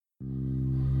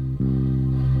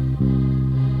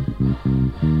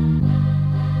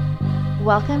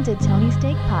Welcome to Tony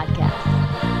Steak Podcast.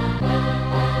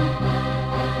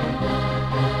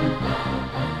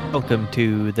 Welcome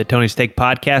to the Tony Steak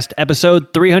Podcast,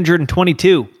 episode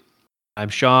 322. I'm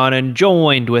Sean, and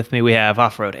joined with me we have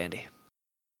Off-Road Andy.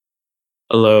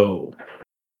 Hello.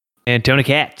 And Tony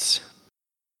Katz.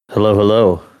 Hello,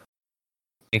 hello.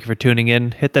 Thank you for tuning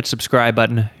in. Hit that subscribe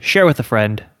button, share with a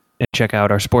friend, and check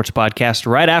out our sports podcast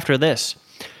right after this.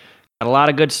 Got a lot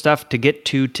of good stuff to get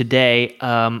to today.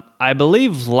 I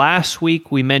believe last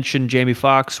week we mentioned Jamie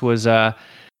Foxx was in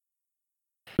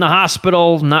the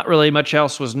hospital. Not really much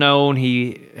else was known.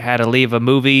 He had to leave a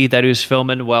movie that he was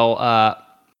filming. Well,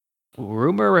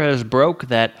 rumor has broke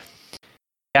that he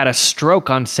had a stroke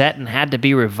on set and had to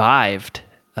be revived.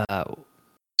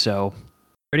 So,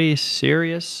 pretty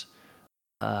serious.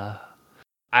 I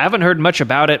haven't heard much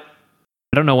about it.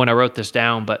 I don't know when I wrote this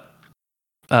down, but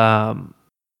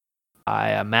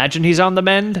I imagine he's on the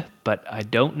mend, but I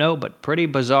don't know, but pretty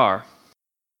bizarre.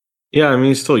 Yeah, I mean,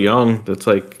 he's still young. That's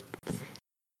like,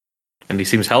 and he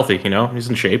seems healthy, you know? He's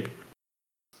in shape.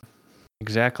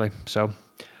 Exactly. So,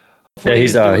 Yeah,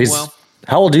 he's doing well.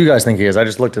 How old do you guys think he is? I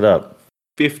just looked it up.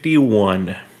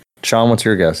 51. Sean, what's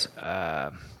your guess?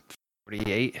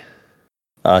 48.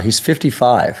 He's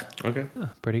 55. Okay. Oh,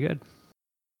 pretty good.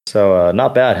 So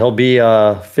not bad. He'll be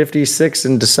 56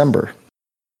 in December.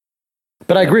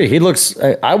 But I agree. He looks,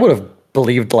 I would have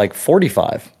believed like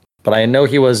 45. But I know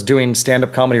he was doing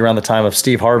stand-up comedy around the time of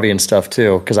Steve Harvey and stuff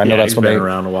too. Because I know that's he's when been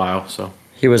around a while, so.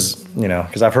 he was,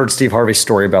 because I've heard Steve Harvey's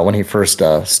story about when he first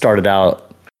started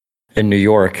out in New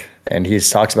York. And he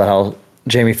talks about how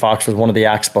Jamie Foxx was one of the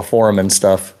acts before him and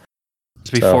stuff.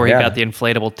 It's before he yeah. got the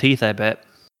inflatable teeth, I bet.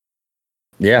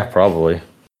 Yeah, probably.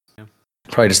 Yeah.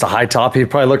 Probably just a high top. He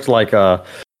probably looked like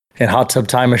in Hot Tub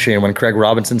Time Machine when Craig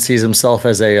Robinson sees himself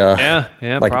as a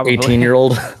like probably.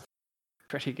 18-year-old.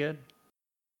 Pretty good.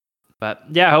 But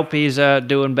yeah, I hope he's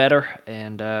doing better,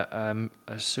 and I'm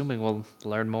assuming we'll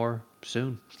learn more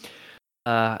soon.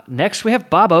 Next, we have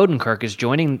Bob Odenkirk is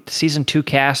joining season 2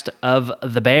 cast of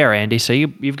The Bear, Andy. So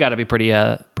you've got to be pretty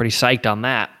psyched on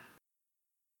that.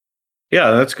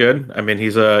 Yeah, that's good. I mean,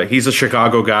 he's a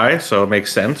Chicago guy, so it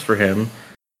makes sense for him to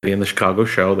be in the Chicago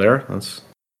show there. That's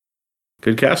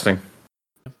good casting.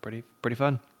 Pretty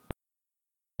fun.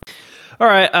 All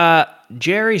right,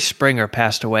 Jerry Springer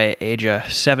passed away at age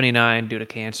 79 due to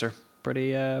cancer.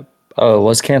 Pretty. Oh, it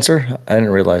was cancer? I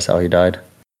didn't realize how he died.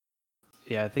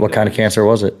 Yeah, I think. What kind of cancer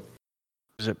was it?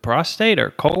 Was it prostate or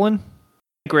colon?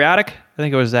 Pancreatic? I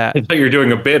think it was that. I thought you were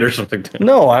doing a bit or something.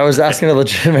 No, I was asking a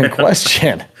legitimate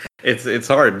question. It's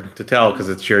hard to tell because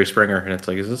it's Jerry Springer, and it's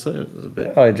like, is this a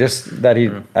bit? Just that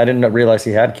I didn't realize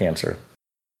he had cancer.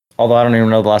 Although I don't even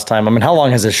know the last time. I mean, how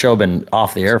long has this show been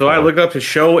off the air So for? I looked up, his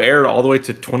show aired all the way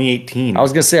to 2018. I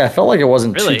was going to say, I felt like it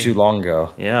wasn't Really? too long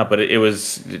ago. Yeah, but it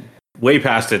was way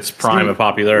past its prime of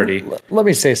popularity. Let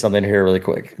me say something here really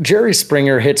quick. Jerry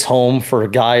Springer hits home for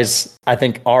guys, I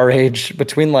think, our age,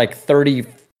 between like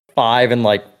 35 and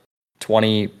like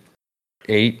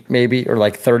 28, maybe, or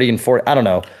like 30 and 40. I don't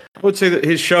know. I would say that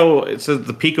his show, it says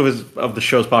the peak of the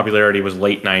show's popularity was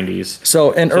late 90s.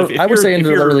 So, I would say into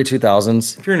the early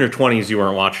 2000s. If you're in your 20s, you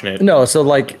weren't watching it. No, so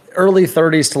like early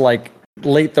 30s to like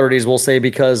late 30s, we'll say,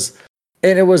 because,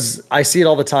 and it was, I see it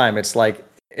all the time. It's like,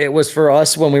 it was for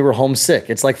us when we were homesick.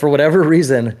 It's like, for whatever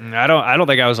reason. I don't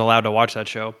think I was allowed to watch that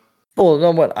show. Well,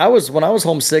 no, when I was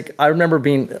homesick, I remember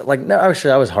being like, no,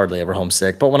 actually, I was hardly ever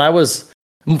homesick. But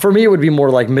for me, it would be more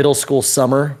like middle school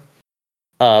summer.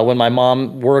 When my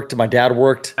mom worked, my dad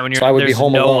worked, so I would be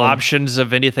home no alone. options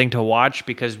of anything to watch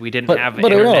because we didn't have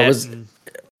but internet.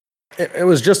 It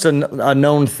was just a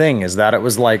known thing. Is that it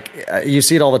was like you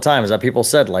see it all the time. Is that people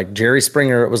said like Jerry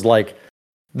Springer? It was like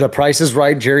The Price is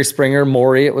Right, Jerry Springer,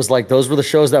 Maury. It was like those were the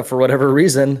shows that for whatever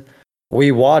reason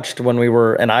we watched when we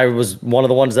were, and I was one of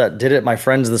the ones that did it. My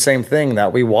friends, the same thing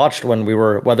that we watched when we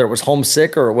were, whether it was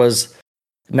homesick or it was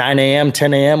 9 a.m.,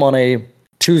 10 a.m. on a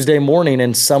Tuesday morning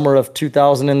in summer of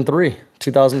 2003,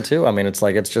 2002. I mean, it's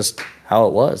like, it's just how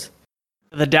it was.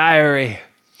 The Diary.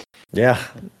 Yeah,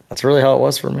 that's really how it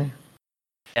was for me.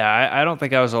 Yeah, I don't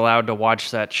think I was allowed to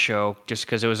watch that show just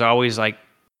because it was always like,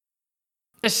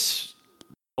 this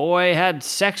boy had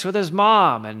sex with his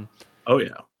mom and Oh, yeah.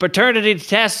 paternity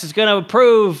test is going to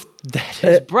prove that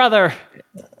his brother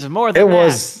is more than It that.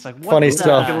 was It's like, what funny the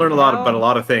stuff. You can learn a lot hell? about a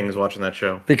lot of things watching that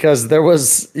show. Because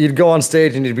you'd go on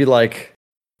stage and you'd be like,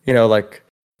 like,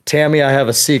 Tammy, I have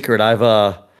a secret.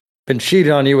 I've been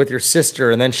cheating on you with your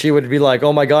sister. And then she would be like,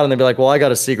 oh my God. And they'd be like, well, I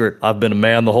got a secret. I've been a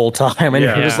man the whole time. And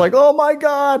Yeah. you're just like, oh my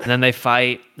God. And then they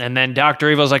fight, and then Dr.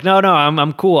 Evil's like, no,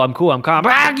 I'm cool, I'm calm.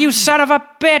 Ah, you son of a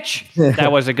bitch!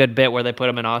 That was a good bit where they put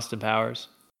him in Austin Powers.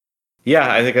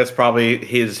 Yeah, I think that's probably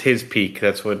his peak.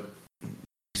 That's what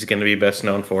he's going to be best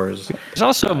known for. He's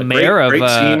also mayor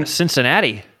of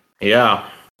Cincinnati. Yeah.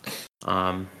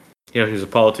 He was a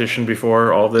politician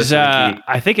before all this.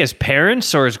 I think his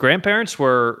parents or his grandparents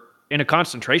were in a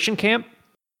concentration camp.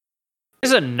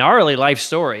 It's a gnarly life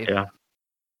story. Yeah.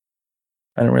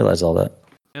 I didn't realize all that.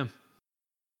 Yeah.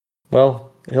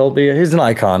 Well, he's an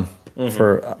icon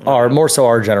for more so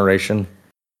our generation,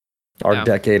 our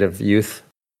decade of youth.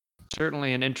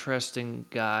 Certainly an interesting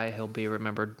guy. He'll be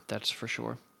remembered, that's for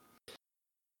sure.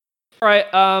 All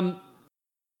right,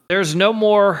 there's no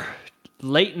more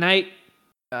late night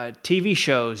TV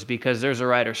shows because there's a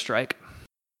writer's strike.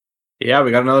 Yeah,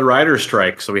 we got another writer's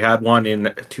strike. So we had one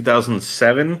in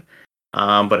 2007,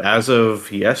 but as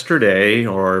of yesterday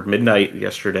or midnight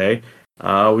yesterday,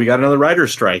 we got another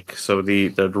writer's strike. So the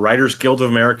Writers Guild of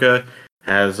America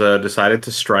has decided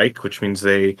to strike, which means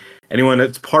anyone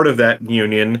that's part of that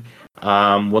union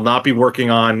will not be working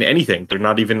on anything. They're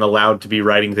not even allowed to be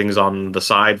writing things on the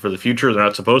side for the future. They're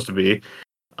not supposed to be.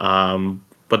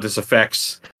 But this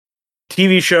affects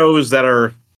TV shows that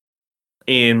are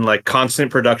in like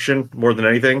constant production more than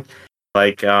anything.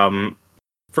 Like,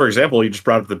 for example, you just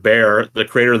brought up The Bear. The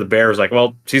creator of The Bear is like,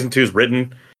 well, season 2 is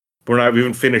written. We're not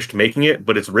even finished making it,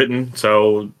 but it's written,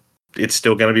 so it's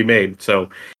still going to be made. So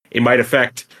it might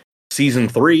affect season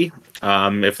 3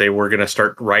 if they were going to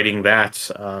start writing that.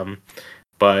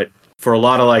 But for a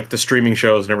lot of like the streaming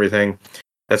shows and everything,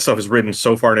 that stuff is written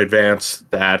so far in advance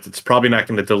that it's probably not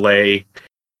going to delay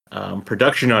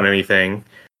production on anything.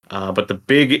 But the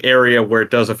big area where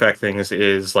it does affect things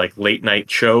is like late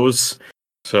night shows.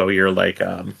 So you're like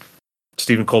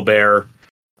Stephen Colbert,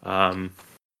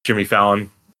 Jimmy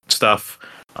Fallon stuff.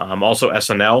 Also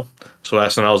SNL. So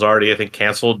SNL's already, I think,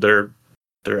 canceled their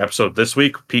episode this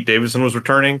week. Pete Davidson was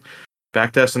returning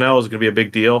back to SNL. It was going to be a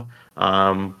big deal.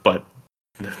 But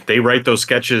they write those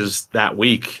sketches that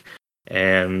week,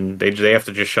 and they have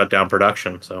to just shut down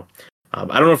production. So I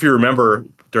don't know if you remember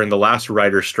during the last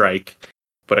writer's strike,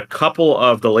 but a couple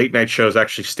of the late night shows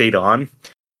actually stayed on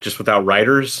just without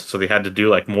writers. So they had to do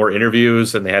like more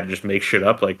interviews, and they had to just make shit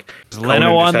up. Like is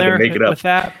Leno on there with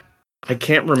that? I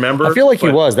can't remember. I feel like he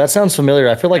was. That sounds familiar.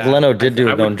 I feel like Leno did do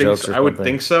his own jokes. I would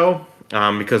think so.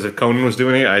 Because if Conan was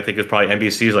doing it, I think it's probably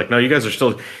NBC's like, no, you guys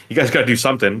got to do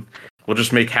something. We'll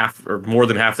just make half or more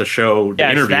than half the show.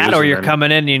 Yeah, it's that, or you're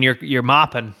coming in and you're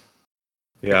mopping.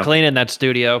 Yeah, you're cleaning that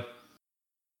studio.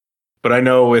 But I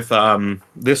know with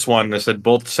this one, they said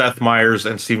both Seth Meyers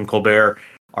and Stephen Colbert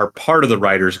are part of the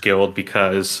Writers Guild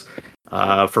because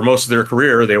for most of their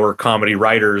career, they were comedy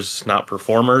writers, not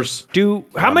performers.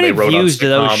 How many views do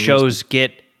those shows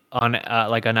get on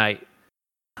like a night?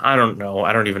 I don't know.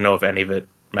 I don't even know if any of it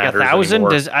matters.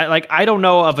 1,000? I don't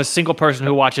know of a single person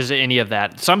who watches any of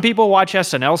that. Some people watch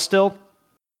SNL still.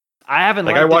 I haven't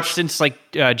liked it since like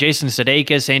Jason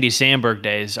Sudeikis, Andy Samberg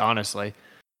days, honestly.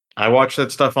 I watch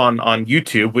that stuff on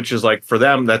YouTube, which is like for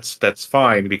them that's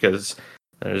fine because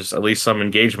there's at least some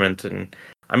engagement, and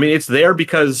I mean it's there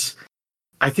because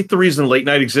I think the reason late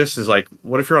night exists is like,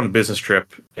 what if you're on a business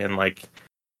trip and like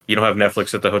you don't have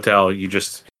Netflix at the hotel, you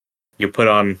put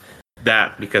on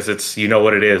that because it's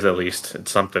what it is, at least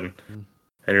it's something, and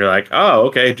you're like, oh,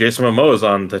 okay, Jason Momoa's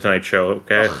on the Tonight Show.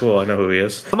 Okay, cool, I know who he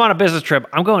is. I'm on a business trip.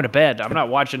 I'm going to bed. I'm not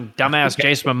watching dumbass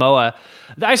Jason Momoa.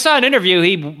 I saw an interview.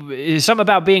 He something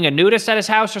about being a nudist at his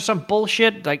house or some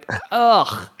bullshit. Like,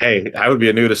 ugh. Hey, I would be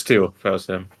a nudist too if I was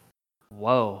him.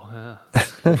 Whoa.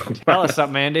 Tell us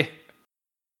something, Andy.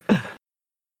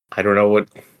 I don't know what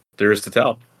there is to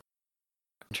tell.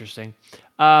 Interesting.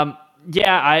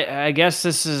 Yeah, I guess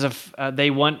this is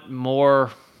they want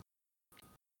more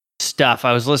stuff.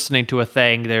 I was listening to a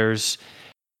thing. There's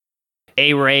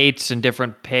A rates and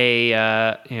different pay,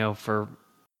 for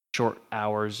short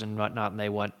hours and whatnot, and they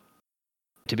want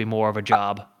to be more of a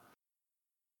job.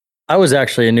 I was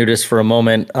actually a nudist for a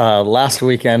moment last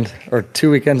weekend or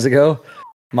 2 weekends ago.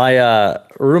 My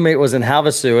roommate was in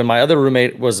Havasu, and my other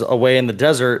roommate was away in the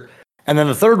desert. And then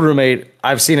the third roommate, I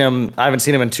haven't seen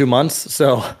him in 2 months,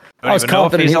 so I was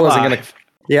confident he wasn't going to.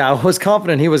 Yeah, I was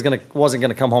confident he wasn't going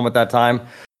to come home at that time.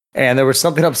 And there was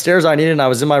something upstairs I needed, and I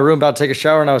was in my room about to take a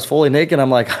shower, and I was fully naked. I'm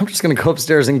like, I'm just going to go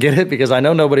upstairs and get it because I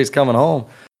know nobody's coming home.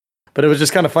 But it was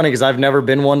just kind of funny because I've never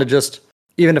been one to just,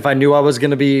 even if I knew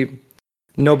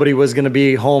nobody was going to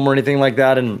be home or anything like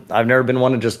that, and I've never been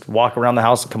one to just walk around the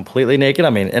house completely naked.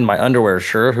 I mean, in my underwear,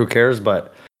 sure, who cares?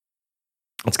 But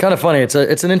it's kind of funny. It's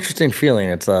an interesting feeling.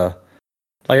 It's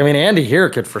Andy here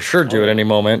could for sure do it any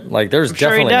moment. Like, there's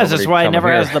definitely. Sure he does. That's why he never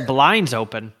has the blinds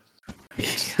open.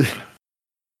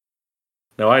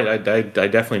 No, I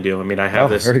definitely do. I mean, I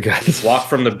have this very good. walk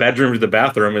from the bedroom to the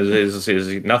bathroom is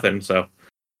nothing. So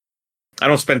I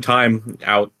don't spend time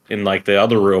out in like the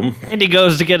other room. And he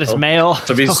goes to get his mail.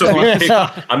 So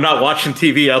I'm not watching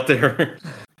TV out there.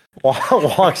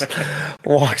 walks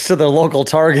to the local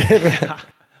Target.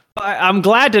 I'm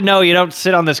glad to know you don't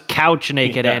sit on this couch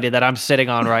naked, Andy, that I'm sitting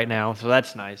on right now. So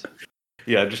that's nice.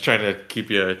 Yeah, just trying to keep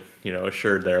you,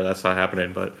 assured there. That's not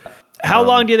happening. But how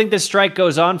long do you think this strike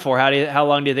goes on for? How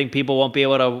long do you think people won't be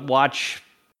able to watch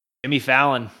Jimmy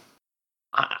Fallon?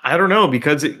 I don't know,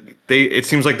 because it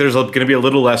seems like there's going to be a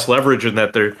little less leverage in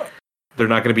that they're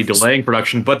not going to be delaying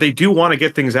production, but they do want to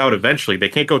get things out eventually. They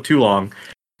can't go too long.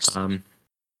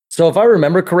 So if I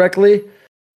remember correctly,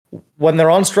 when they're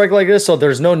on strike like this, so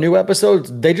there's no new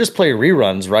episodes, they just play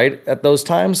reruns, right? At those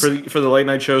times? For the late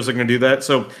night shows, they're going to do that.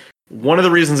 So one of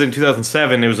the reasons in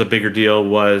 2007 it was a bigger deal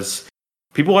was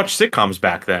people watched sitcoms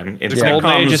back then. And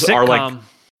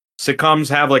sitcoms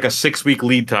have like a 6-week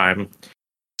lead time.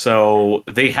 So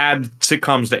they had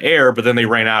sitcoms to air, but then they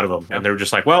ran out of them. And they were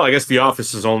just like, well, I guess The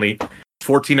Office is only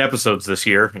 14 episodes this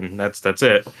year, and that's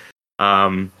it.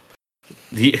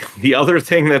 The other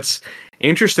thing that's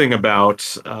interesting about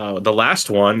the last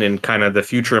one and kind of the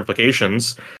future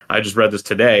implications, I just read this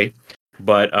today,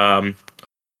 but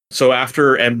so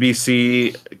after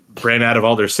NBC ran out of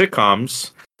all their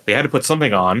sitcoms, they had to put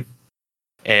something on,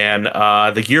 and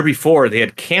the year before they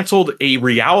had canceled a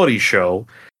reality show.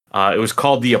 It was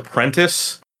called The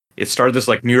Apprentice. It started this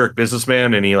like New York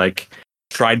businessman, and he like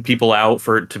tried people out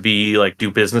to be like do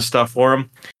business stuff for him.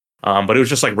 But it was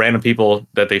just like random people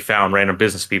that they found, random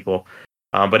business people.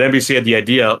 But NBC had the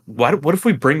idea, what if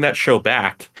we bring that show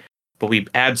back, but we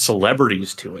add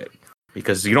celebrities to it?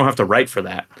 Because you don't have to write for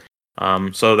that.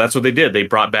 So that's what they did. They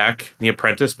brought back The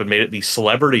Apprentice, but made it The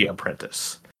Celebrity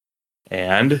Apprentice.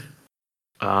 And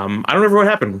I don't remember what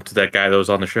happened to that guy that was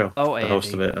on the show. Oh, the Andy.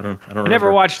 host of it. I don't remember. I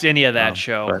never watched any of that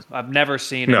show. But I've never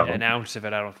seen an ounce of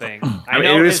it, I don't think. I mean,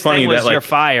 know it his is funny thing was that, like, you're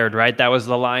fired, right? That was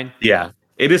the line. Yeah.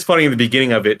 It is funny in the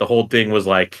beginning of it, the whole thing was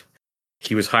like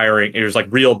he was hiring, it was like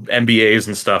real MBAs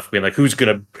and stuff, being like, who's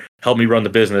going to help me run the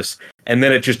business? And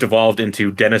then it just evolved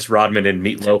into Dennis Rodman and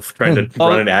Meatloaf trying to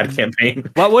run an ad campaign.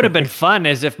 What would have been fun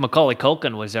is if Macaulay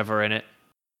Culkin was ever in it.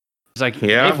 It's like,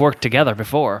 they've worked together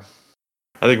before.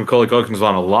 I think Macaulay Culkin was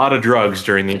on a lot of drugs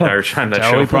during the entire time that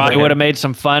show. He probably would have made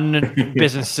some fun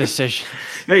business decisions.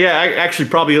 Yeah, actually,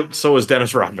 probably so was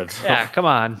Dennis Rodman. So. Yeah, come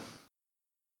on.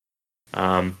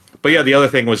 But yeah, the other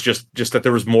thing was just that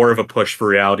there was more of a push for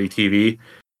reality TV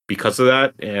because of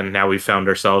that, and now we found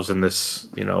ourselves in this,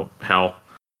 hell.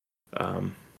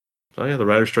 So yeah, the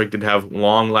writer's strike did have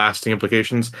long-lasting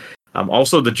implications.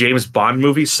 Also, the James Bond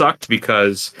movie sucked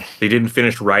because they didn't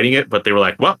finish writing it, but they were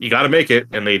like, "Well, you got to make it,"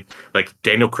 and they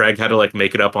Daniel Craig had to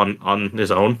make it up on his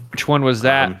own. Which one was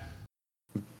that?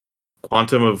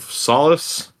 Quantum of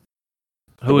Solace.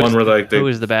 Who is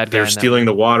the bad guy? They're stealing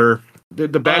the water. The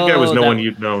bad guy was no one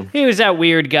you'd known. He was that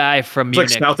weird guy from Munich.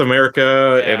 Like South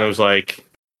America, and it was like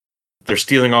they're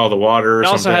stealing all the water. It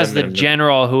also has the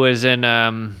general who is in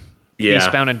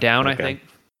Eastbound and Down, I think.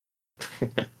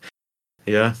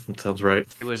 Yeah, that sounds right.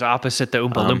 It was opposite the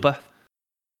Oompa Loompa.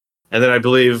 And then I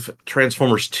believe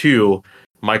Transformers 2,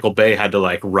 Michael Bay had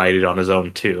to write it on his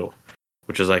own too,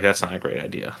 which is that's not a great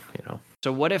idea,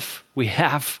 So what if we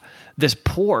have this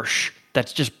Porsche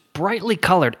that's just brightly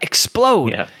colored explode?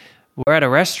 Yeah. We're at a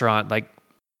restaurant, this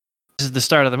is the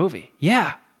start of the movie.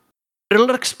 Yeah,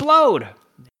 it'll explode.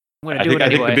 I think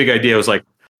the big idea was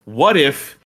what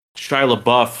if Shia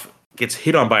LaBeouf gets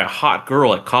hit on by a hot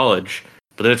girl at college,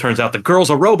 but then it turns out the girl's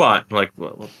a robot?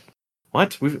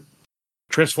 What?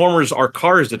 Transformers are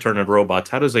cars that turn into robots.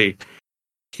 How does a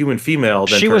human female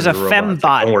then She turn was a into robots?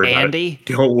 fembot, Andy.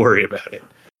 Don't worry about it.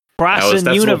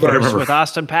 Crossing universe with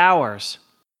Austin Powers.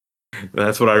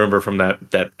 That's what I remember from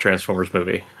that Transformers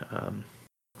movie.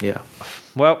 Yeah.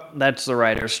 Well, that's the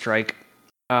writer's strike.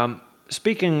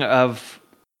 Speaking of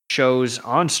shows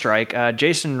on strike,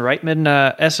 Jason Reitman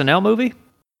SNL movie?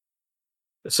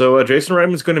 So Jason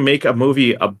Reitman's going to make a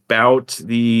movie about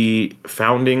the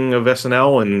founding of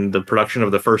SNL and the production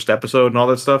of the first episode and all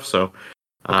that stuff. So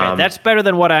okay, that's better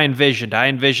than what I envisioned. I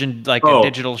envisioned a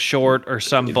digital short or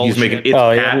some bullshit. He's making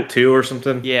Cat too or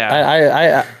something.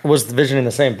 Yeah, I was visioning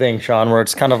the same thing, Sean. Where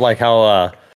it's kind of like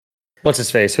how what's his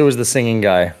face? Who was the singing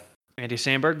guy? Andy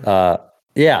Samberg.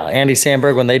 Yeah, Andy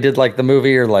Samberg. When they did the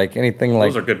movie or anything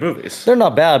those are good movies. They're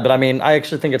not bad, but I mean, I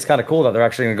actually think it's kind of cool that they're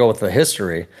actually going to go with the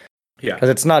history. Yeah,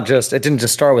 because it didn't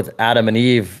just start with Adam and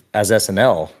Eve as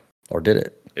SNL, or did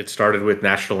it? It started with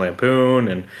National Lampoon,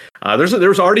 and there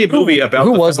was already a movie about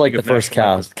who was the first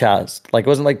cast.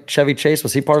 Wasn't Chevy Chase?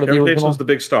 Was he part of the original? Chase was the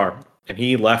big star, and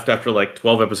he left after like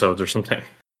 12 episodes or something.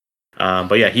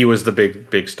 But yeah, he was the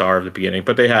big star of the beginning.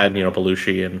 But they had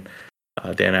Belushi and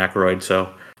Dan Aykroyd.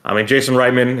 So I mean, Jason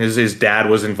Reitman, his dad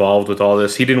was involved with all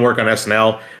this. He didn't work on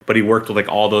SNL, but he worked with like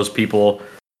all those people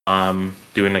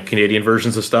doing like Canadian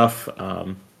versions of stuff.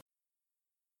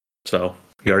 So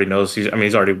he already knows. He's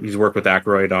worked with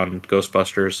Aykroyd on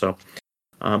Ghostbusters. So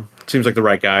seems like the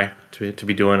right guy to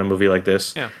be doing a movie like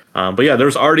this. Yeah. But yeah,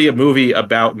 there's already a movie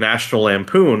about National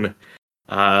Lampoon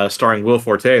starring Will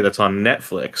Forte that's on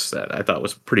Netflix that I thought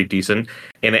was pretty decent,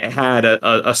 and it had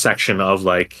a section of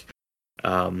like,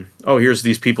 here's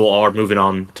these people all are moving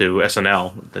on to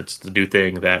SNL. That's the new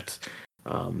thing that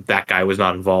that guy was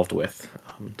not involved with,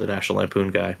 the National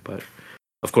Lampoon guy. But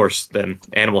of course, then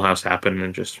Animal House happened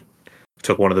and just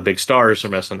took one of the big stars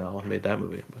from SNL and made that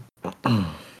movie. All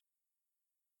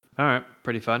right,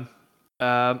 pretty fun.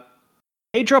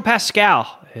 Pedro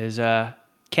Pascal is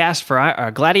cast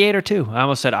for Gladiator 2. I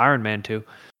almost said Iron Man 2.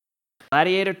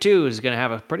 Gladiator 2 is going to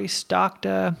have a pretty stocked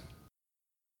set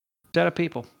of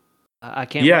people. I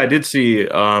can't. Yeah, I did see.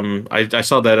 I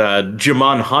saw that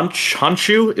Djimon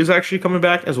Hounsou is actually coming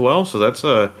back as well. So that's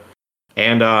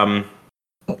and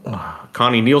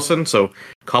Connie Nielsen. So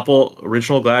a couple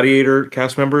original Gladiator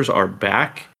cast members are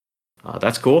back.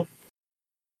 That's cool.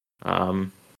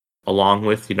 Along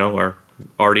with our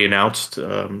already announced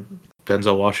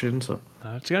Denzel Washington. So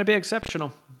it's going to be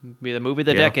exceptional. Be the movie of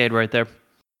the decade right there.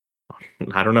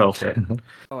 I don't know.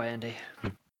 Oh, Andy.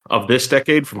 Of this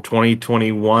decade, from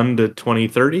 2021 to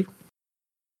 2030?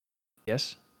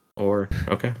 Yes. Or,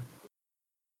 okay.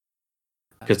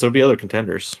 Because there'll be other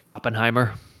contenders.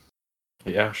 Oppenheimer.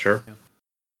 Yeah, sure. Yeah.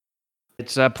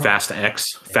 It's Fast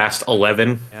X, Fast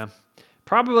 11. Yeah.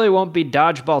 Probably won't be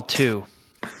Dodgeball 2.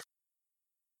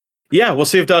 Yeah, we'll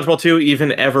see if Dodgeball 2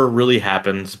 even ever really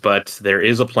happens, but there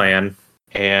is a plan,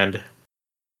 and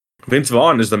Vince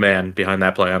Vaughn is the man behind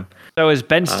that plan. So is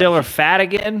Ben Stiller fat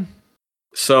again?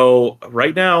 So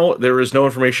right now, there is no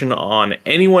information on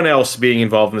anyone else being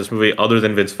involved in this movie other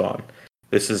than Vince Vaughn.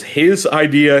 This is his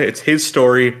idea. It's his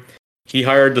story. He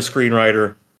hired the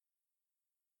screenwriter.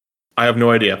 I have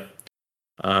no idea.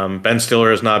 Ben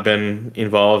Stiller has not been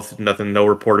involved. No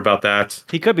report about that.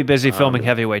 He could be busy filming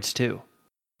Heavyweights too.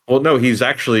 Well, no, he's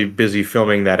actually busy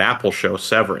filming that Apple show,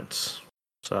 Severance.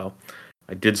 So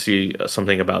I did see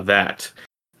something about that.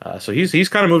 So he's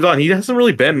kind of moved on. He hasn't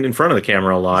really been in front of the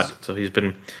camera a lot. So he's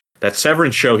been that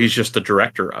Severance show. He's just the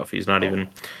director of. He's not even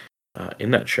in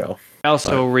that show.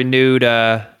 Also renewed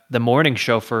the morning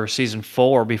show for season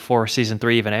 4 before season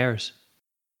 3 even airs.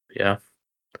 Yeah,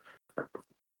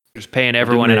 Just paying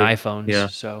everyone in iPhones. Yeah.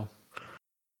 So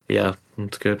yeah,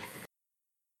 that's good.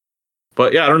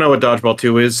 But yeah, I don't know what Dodgeball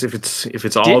 2 is. If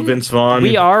it's all Vince Vaughn.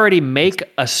 We already make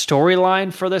a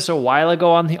storyline for this a while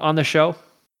ago on the show.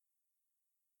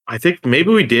 I think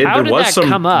maybe we did. How there was that come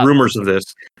some up? rumors of this.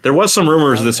 There was some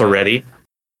rumors of this already,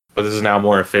 but this is now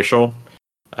more official.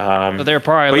 So they're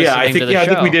probably but listening to the show. I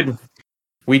think we did.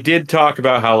 We did talk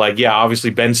about how obviously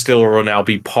Ben Stiller will now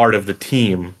be part of the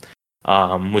team,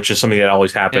 which is something that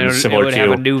always happens. Similar it would to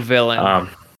have a new villain.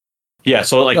 Yeah,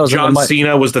 so John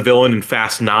Cena was the villain in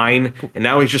Fast 9, and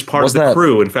now he's just part of the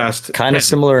crew in Fast. Kind of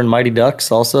similar in Mighty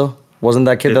Ducks. Also, wasn't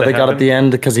that kid that they got at the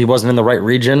end because he wasn't in the right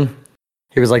region?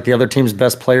 He was like the other team's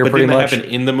best player, pretty much. Didn't that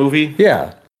happen in the movie?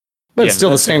 Yeah, but it's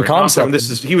still the same concept.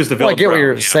 He was the villain. I get what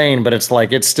you're saying, but it's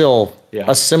still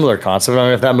a similar concept. I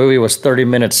mean, if that movie was 30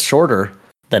 minutes shorter,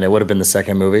 then it would have been the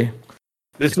second movie.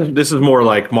 This is more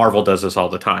like Marvel does this all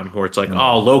the time, where it's like,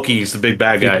 Loki's the big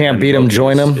bad guy. You can't beat him,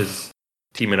 join him. Is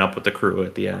teaming up with the crew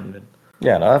at the end.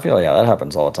 Yeah, no, I feel that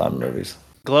happens all the time in movies.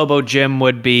 Globo Jim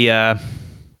would be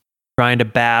trying to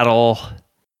battle.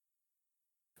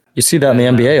 You see that in the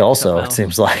NBA also, it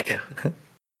seems like.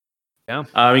 Yeah.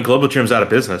 I mean, Global Gym's out of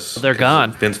business. They're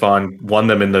gone. Vince Vaughn won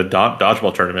them in the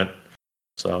dodgeball tournament.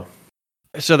 So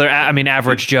they're,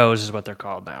 Average Joes is what they're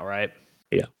called now, right?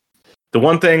 Yeah. The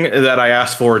one thing that I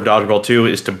asked for in Dodgeball 2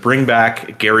 is to bring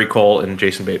back Gary Cole and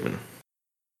Jason Bateman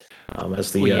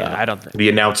as the I don't think the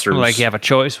announcers. Like you have a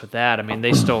choice with that. I mean,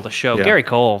 they stole the show. Yeah. Gary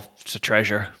Cole is a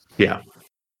treasure. Yeah.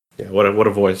 Yeah, what a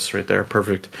voice right there.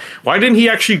 Perfect. Why didn't he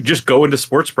actually just go into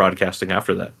sports broadcasting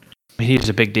after that? He's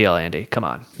a big deal, Andy. Come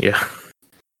on. Yeah.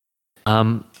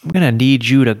 I'm going to need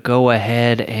you to go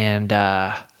ahead and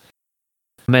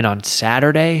come in on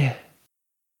Saturday.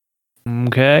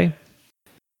 Okay.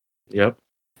 Yep.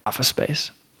 Office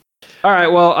Space. All right.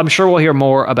 Well, I'm sure we'll hear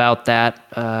more about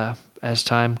that as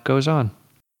time goes on.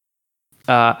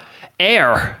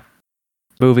 Air.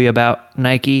 Movie about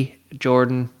Nike,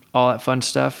 Jordan, all that fun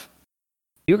stuff.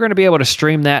 You're going to be able to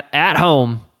stream that at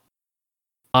home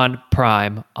on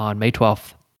Prime on May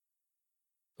 12th.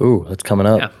 Ooh, that's coming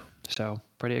up. Yeah, so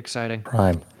pretty exciting.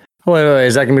 Prime. Wait,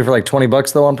 is that gonna be for like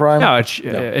 $20 though on Prime? No,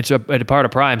 it's a part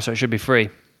of Prime, so it should be free.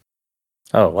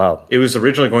 Oh wow. It was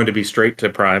originally going to be straight to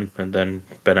Prime, and then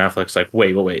Ben Affleck's like,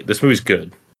 wait, this movie's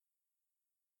good.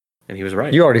 And he was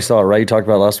right. You already saw it, right? You talked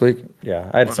about it last week? Yeah.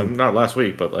 I had some. Not last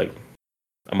week, but like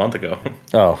a month ago.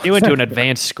 Oh. He went to an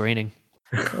advanced screening.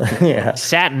 Yeah.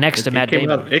 Sat next to Matt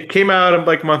Damon. It came out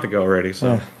like a month ago already,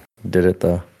 so Did it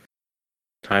though.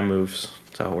 time moves.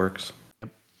 That's how it works.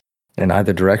 In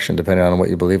either direction, depending on what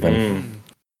you believe in.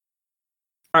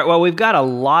 All right, well, we've got a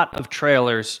lot of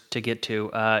trailers to get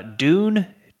to. Dune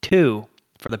 2,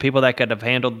 for the people that could have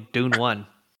handled Dune 1.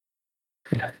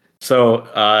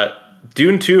 So,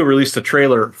 Dune 2 released a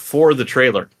trailer for the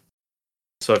trailer.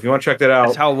 So if you want to check that out,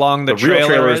 That's how long the real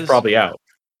trailer is. is probably out.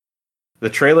 The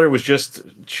trailer was just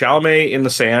Chalamet in the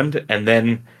sand, and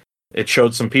then it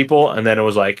showed some people, and then it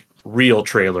was like, real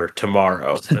trailer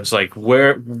tomorrow. And it's like,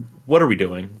 what are we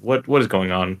doing? What is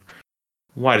going on?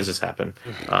 Why does this happen?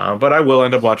 But I will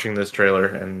end up watching this trailer,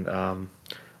 and I'm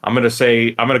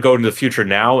gonna go into the future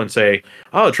now and say,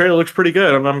 oh, the trailer looks pretty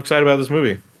good. I'm excited about this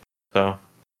movie. So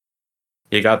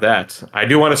you got that. I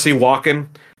do want to see Walken.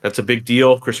 That's a big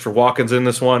deal. Christopher Walken's in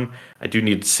this one. I do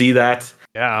need to see that.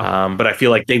 Yeah. But I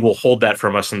feel like they will hold that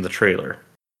from us in the trailer,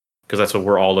 because that's what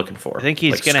we're all looking for. I think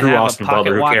he's Like, going to screw have Austin a pocket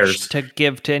Butler, who watch cares? to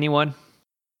give to anyone.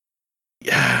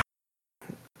 Yeah.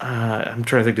 I'm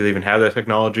trying to think, do they even have that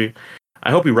technology?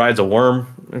 I hope he rides a worm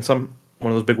in one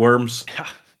of those big worms.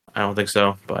 I don't think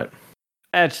so, but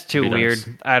That's too Be weird.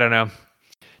 nice. I don't know.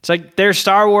 It's like their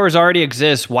Star Wars already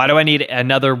exists. Why do I need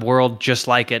another world just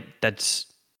like it?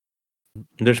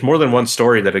 there's more than one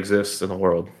story that exists in the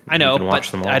world. I know, You can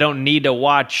watch but them all. I don't need to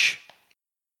watch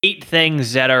 8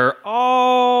 things that are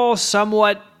all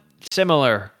somewhat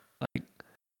similar. Like,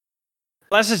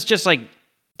 unless it's just like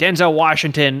Denzel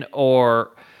Washington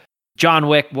or John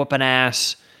Wick whooping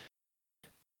ass.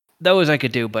 Those I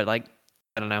could do, but like,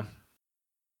 I don't know.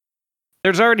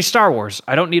 There's already Star Wars.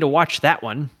 I don't need to watch that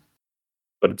one.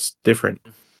 But it's different.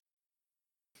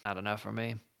 Not enough for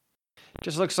me.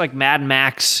 Just looks like Mad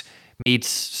Max meets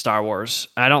Star Wars.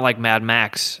 I don't like Mad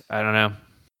Max. I don't know.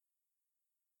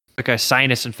 Like a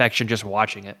sinus infection just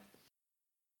watching it.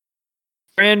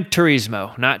 Gran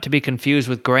Turismo, not to be confused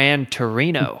with Gran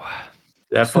Torino.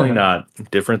 Definitely not.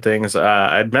 Different things.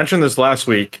 I'd mentioned this last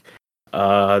week,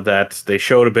 that they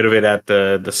showed a bit of it at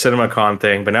the CinemaCon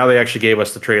thing, but now they actually gave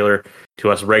us the trailer to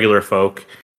us regular folk.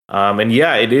 And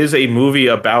yeah, it is a movie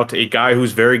about a guy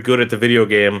who's very good at the video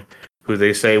game, who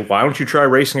they say, why don't you try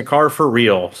racing a car for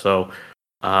real? So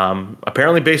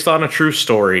apparently based on a true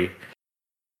story.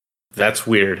 That's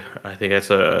weird. I think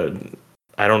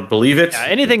I don't believe it. Yeah,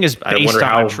 anything is I based wonder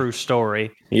on how- a true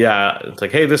story. Yeah, it's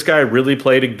like, hey, this guy really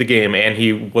played the game, and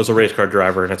he was a race car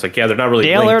driver, and it's like, yeah, they're not really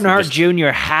Dale linked. Earnhardt Just- Jr.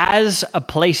 has a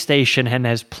PlayStation and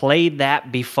has played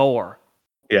that before.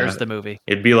 yeah, There's the movie.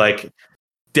 it'd be like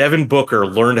Devin Booker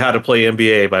learned how to play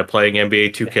NBA by playing NBA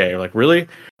 2K. You're like, really?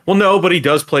 Well, no, but he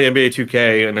does play NBA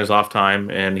 2K in his off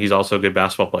time, and he's also a good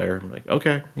basketball player. I'm like,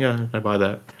 okay, yeah, I buy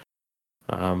that.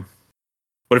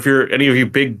 But if you're any of you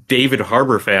big David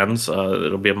Harbour fans,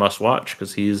 it'll be a must watch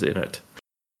because he's in it.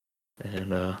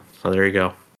 And so there you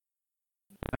go.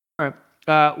 All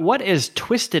right. What is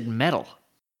Twisted Metal?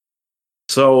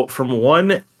 So from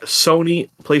one Sony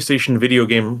PlayStation video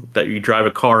game that you drive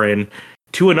a car in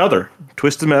to another,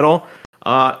 Twisted Metal.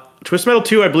 Twisted Metal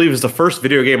 2, I believe, is the first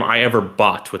video game I ever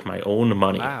bought with my own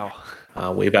money. Wow.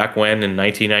 Way back when, in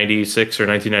 1996 or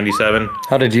 1997.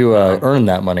 How did you earn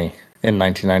that money in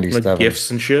Like 1997? gifts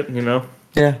and shit, you know?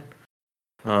 Yeah.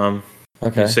 Um,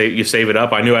 Okay. you save it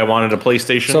up. I knew I wanted a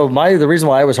PlayStation. So the reason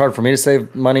why it was hard for me to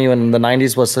save money in the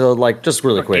 90s was so like just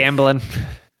really quick. Gambling.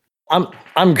 I'm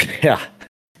yeah.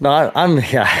 No, I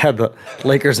had the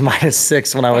Lakers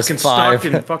 -6 when I was fucking 5.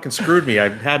 Stockton fucking screwed me. I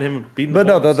had him beaten. But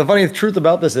no, Bulls. the funny truth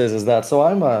about this is that so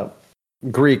I'm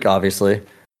Greek, obviously,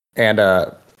 and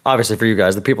obviously for you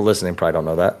guys, the people listening probably don't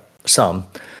know that. Some,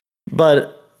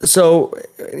 but so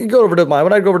you go over to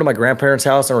when I'd go over to my grandparents'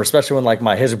 house, and especially when like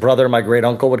his brother, my great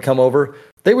uncle would come over,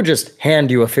 they would just hand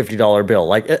you a $50 bill.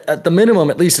 Like at the minimum,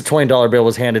 at least a $20 bill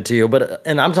was handed to you. But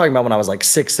and I'm talking about when I was like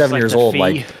 6, 7 years the old, fee.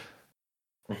 like.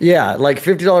 Yeah, like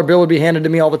 $50 bill would be handed to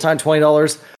me all the time,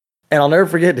 $20. And I'll never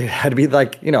forget, it had to be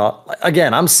like,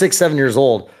 again, I'm 6, 7 years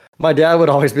old. My dad would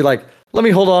always be like, let me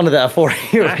hold on to that for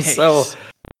you. Nice. So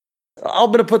I'm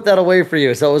going to put that away for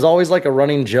you. So it was always like a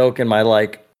running joke in my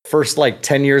first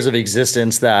 10 years of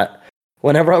existence that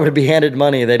whenever I would be handed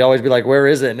money, they'd always be like, where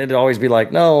is it? And it'd always be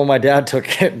like, no, my dad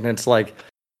took it. And it's like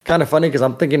kind of funny because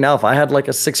I'm thinking now if I had like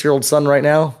a 6-year-old son right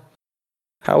now,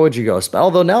 How would you go?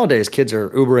 Although nowadays kids are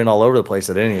Ubering all over the place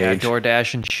at any age.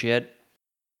 DoorDash and shit.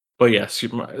 But yes,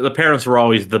 the parents were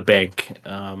always the bank.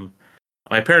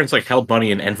 My parents like held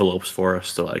money in envelopes for us.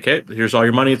 So like, hey, here's all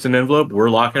your money. It's an envelope. We're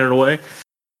locking it away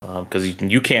because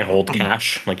you can't hold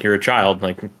cash. Like you're a child.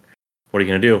 Like, what are you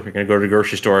gonna do? You're gonna go to the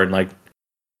grocery store and like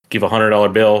give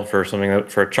 $100 bill for something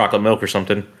for chocolate milk or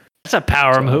something. That's a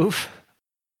power move.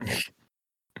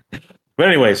 But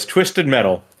anyways, Twisted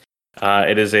Metal.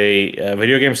 It is a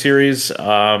video game series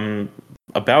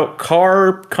about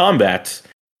car combat.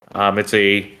 It's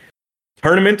a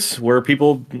tournament where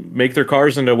people make their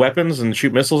cars into weapons and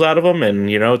shoot missiles out of them, and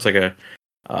it's like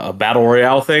a battle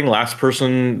royale thing. Last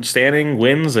person standing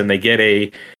wins, and they get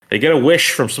a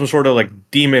wish from some sort of like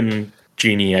demon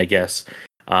genie, I guess.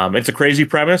 It's a crazy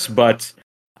premise, but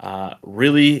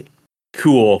really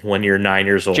cool when you're 9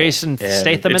 years old. Jason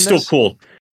Statham. It's still cool.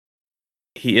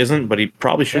 He isn't, but he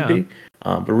probably should be.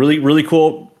 But really, really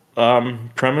cool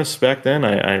premise back then.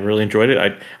 I really enjoyed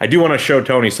it. I do want to show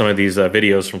Tony some of these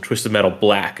videos from Twisted Metal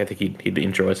Black. I think he'd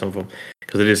enjoy some of them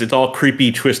because it's all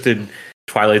creepy, twisted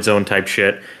Twilight Zone type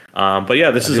shit. But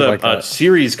yeah, this is a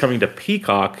series coming to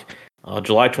Peacock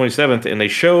July 27th, and they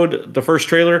showed the first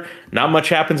trailer. Not much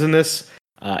happens in this.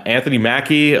 Anthony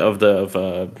Mackie of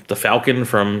the Falcon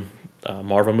from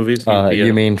Marvel movies.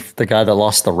 You mean the guy that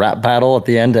lost the rap battle at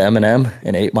the end to Eminem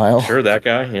in 8 Mile? Sure, that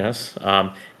guy, yes.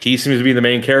 He seems to be the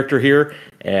main character here,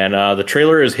 and the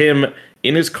trailer is him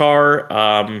in his car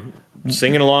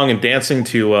singing along and dancing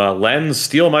to Len's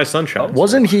Steal My Sunshine.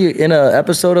 Wasn't he in an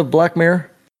episode of Black Mirror?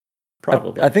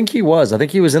 Probably. I think he was. I think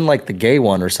he was in like the gay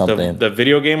one or something. The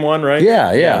video game one, right?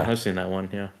 Yeah. I've seen that one,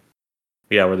 yeah.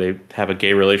 Yeah, where they have a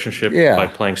gay relationship by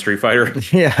playing Street Fighter.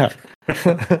 Yeah.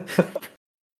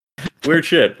 Weird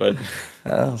shit, but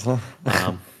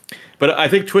but I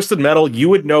think Twisted Metal, you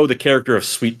would know the character of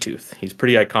Sweet Tooth. He's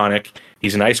pretty iconic.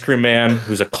 He's an ice cream man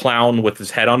who's a clown with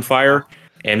his head on fire,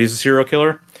 and he's a serial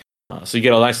killer. So you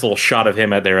get a nice little shot of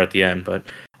him there at the end. But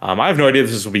I have no idea if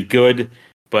this will be good,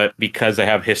 but because I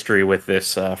have history with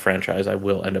this franchise, I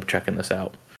will end up checking this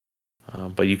out.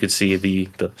 But you could see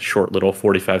the short little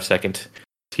 45-second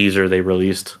teaser they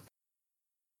released.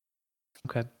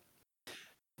 Okay.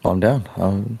 Calm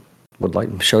down. Would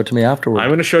like to show it to me afterwards. I'm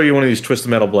going to show you one of these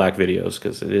Twisted Metal Black videos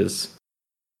because it is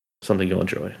something you'll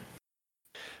enjoy.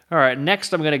 All right,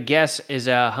 next I'm going to guess is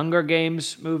a Hunger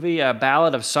Games movie, a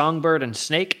Ballad of Songbird and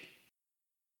Snake.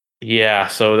 Yeah,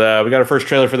 so we got our first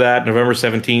trailer for that, November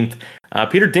 17th.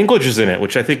 Peter Dinklage is in it,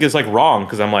 which I think is like wrong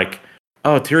because I'm like,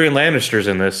 oh, Tyrion Lannister's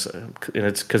in this. And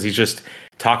it's because he's just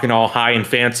talking all high and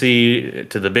fancy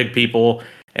to the big people.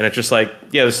 And it's just like,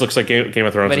 yeah, this looks like Game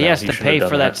of Thrones. But he has to pay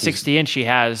for that 60-inch he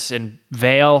has in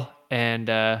Vale and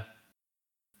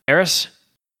Eris.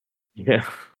 Yeah.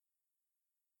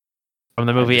 From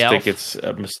the movie Elf. I think it's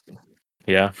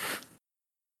yeah.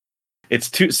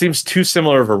 Seems too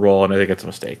similar of a role, and I think it's a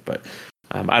mistake. But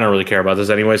I don't really care about this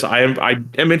anyways. I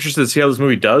am interested to see how this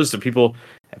movie does. Do people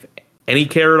have any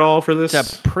care at all for this?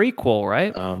 It's a prequel,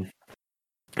 right?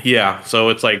 Yeah. So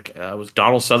it's like was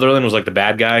Donald Sutherland was like the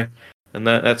bad guy in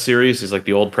that series. He's like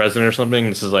the old president or something.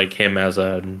 This is like him as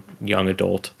a young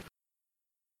adult.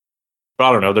 But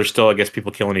I don't know. There's still, I guess,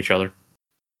 people killing each other,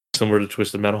 similar to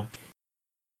Twisted Metal.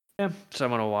 Yeah,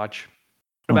 someone to watch.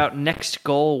 What about Next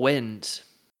Goal Wins?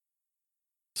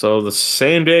 So the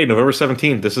same day, November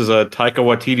 17th, this is a Taika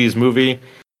Waititi's movie.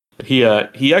 He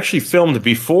actually filmed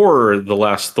before the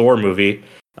last Thor movie,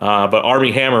 but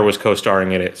Armie Hammer was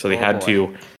co-starring in it, so they had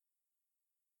to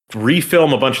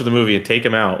refilm a bunch of the movie and take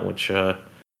him out, which I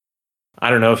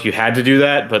don't know if you had to do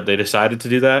that, but they decided to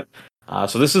do that.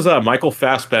 So this is Michael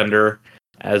Fassbender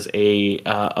as a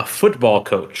football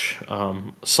coach,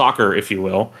 soccer, if you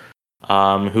will,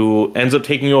 who ends up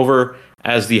taking over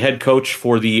as the head coach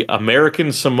for the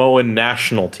American Samoan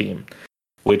national team,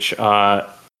 which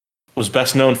was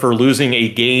best known for losing a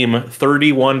game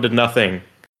 31-0.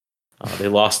 They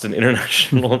lost an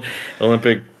international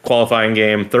Olympic qualifying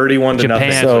game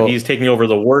 31-0. So he's taking over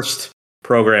the worst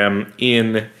program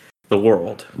in the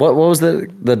world. What was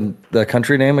the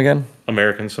country name again?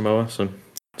 American Samoa. So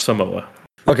Samoa.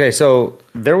 Okay, so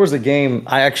there was a game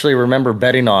I actually remember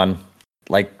betting on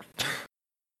like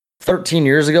 13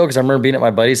 years ago because I remember being at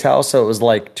my buddy's house. So it was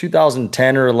like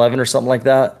 2010 or 11 or something like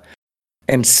that.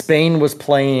 And Spain was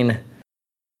playing,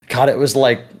 God, it was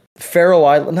like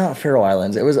not Faroe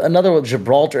Islands. It was another with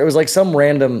Gibraltar. It was like some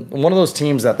random, one of those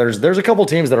teams that there's a couple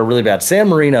teams that are really bad. San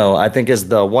Marino, I think, is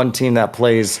the one team that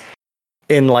plays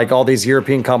in like all these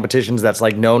European competitions that's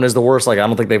like known as the worst. Like I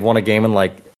don't think they've won a game in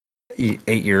like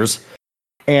 8 years.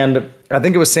 And I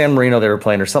think it was San Marino they were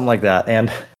playing or something like that.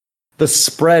 And the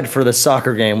spread for the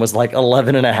soccer game was like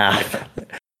 11.5.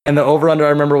 And the over under I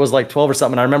remember was like 12 or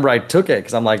something. I remember I took it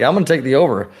because I'm like, I'm gonna take the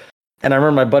over. And I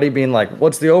remember my buddy being like,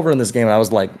 what's the over in this game? And I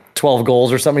was like, 12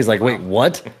 goals or something. He's like, wait,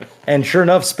 what? And sure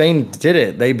enough, Spain did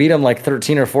it. They beat them like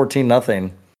 13 or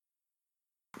 14-0.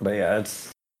 But yeah,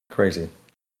 it's crazy.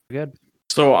 Good.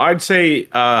 So I'd say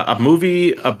a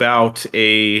movie about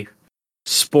a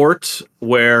sport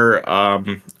where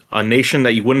a nation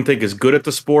that you wouldn't think is good at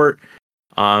the sport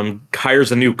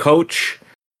hires a new coach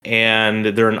and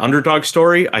they're an underdog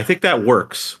story. I think that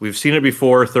works. We've seen it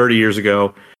before 30 years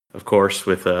ago, of course,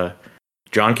 with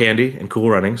John Candy and Cool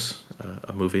Runnings,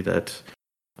 a movie that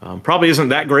probably isn't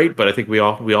that great, but I think we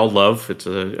all love. It's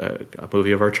a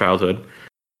movie of our childhood.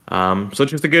 So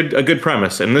it's just a good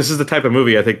premise, and this is the type of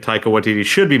movie I think Taika Waititi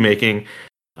should be making.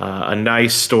 A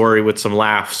nice story with some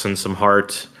laughs and some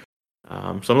heart.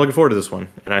 So I'm looking forward to this one,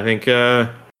 and I think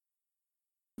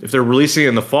if they're releasing it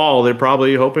in the fall, they're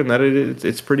probably hoping that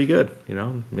it's pretty good. You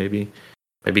know, maybe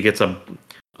gets a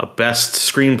best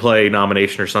screenplay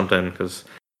nomination or something, because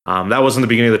that was in the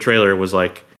beginning of the trailer. It was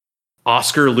like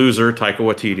Oscar loser Taika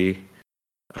Waititi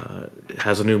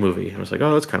has a new movie. I was like,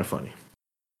 oh, that's kind of funny.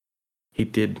 He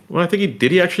did. Well, I think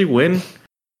did he actually win?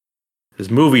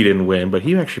 His movie didn't win, but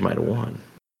he actually might have won.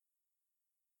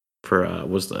 For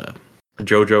was the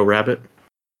Jojo Rabbit?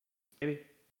 Maybe.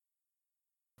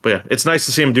 But yeah, it's nice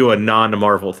to see him do a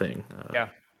non-Marvel thing. Yeah.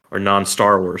 Or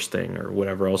non-Star Wars thing, or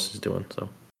whatever else he's doing. So.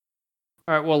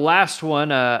 All right. Well, last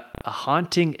one, A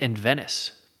Haunting in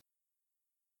Venice.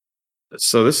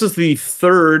 So this is the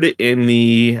third in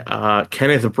the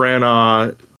Kenneth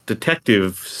Branagh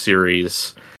detective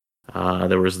series.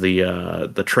 There was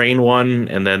the train one,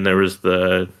 and then there was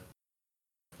the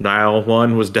Nile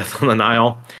one, was Death on the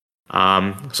Nile.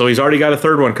 So he's already got a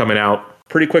third one coming out.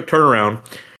 Pretty quick turnaround.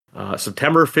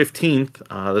 September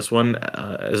 15th. This one,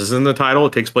 as is in the title,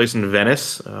 it takes place in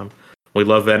Venice. We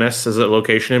love Venice as a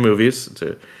location in movies. It's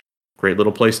a great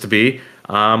little place to be.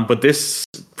 But this,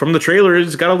 from the trailer,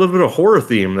 it's got a little bit of horror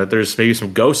theme, that there's maybe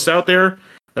some ghosts out there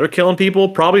that are killing people.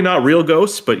 Probably not real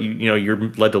ghosts, but you're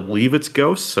led to believe it's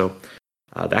ghosts. So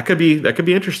that could be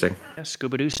interesting. Yeah,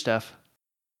 Scooby-Doo stuff.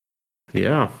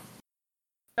 Yeah.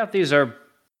 I doubt these are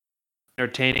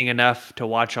entertaining enough to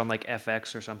watch on like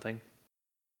FX or something.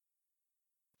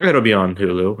 It'll be on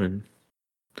Hulu, and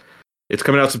it's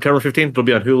coming out September 15th. It'll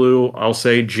be on Hulu, I'll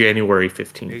say January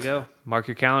 15th. There you go. Mark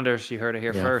your calendars. You heard it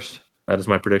here first. That is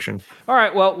my prediction. All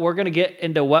right. Well, we're going to get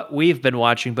into what we've been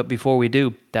watching, but before we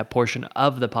do, that portion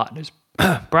of the pod is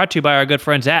brought to you by our good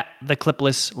friends at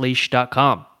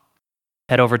thecliplessleash.com.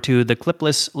 Head over to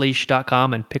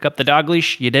thecliplessleash.com and pick up the dog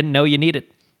leash you didn't know you needed.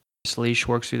 This leash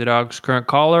works through the dog's current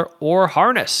collar or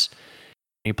harness.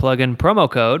 You plug in promo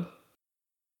code.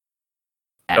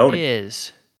 That Tony.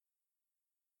 is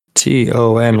TONY.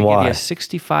 give you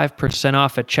 65%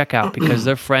 off at checkout because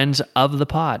they're friends of the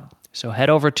pod. So head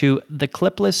over to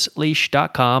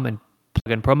thecliplessleash.com and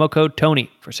plug in promo code Tony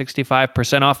for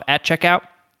 65% off at checkout.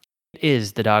 It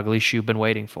is the dog leash you've been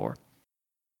waiting for.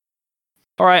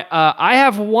 All right, I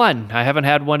have one. I haven't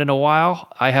had one in a while.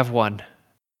 I have one.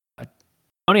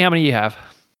 Tony, how many do you have?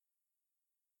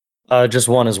 Just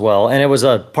one as well. And it was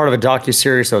a part of a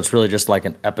docuseries, so it's really just like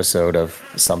an episode of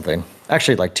something.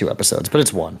 Actually, like 2 episodes, but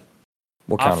it's one.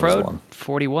 We'll count it as Off-Road one.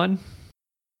 41.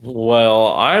 Well,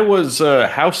 I was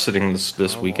house sitting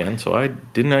this weekend, so I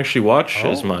didn't actually watch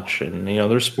as much. And,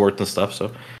 there's sports and stuff,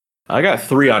 so I got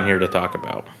 3 on here to talk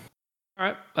about.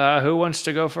 All right, who wants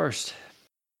to go first?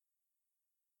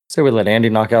 So we let Andy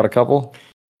knock out a couple.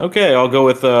 Okay, I'll go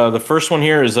with the first one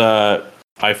here is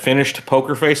I finished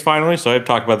Poker Face finally, so I've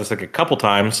talked about this like a couple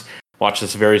times. Watched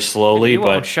this very slowly, You but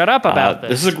won't shut up about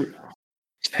this.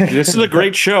 This is a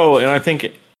great show, and I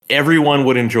think everyone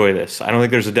would enjoy this. I don't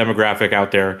think there's a demographic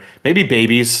out there. Maybe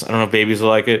babies. I don't know if babies will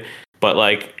like it, but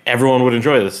like everyone would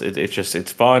enjoy this.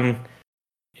 It's fun.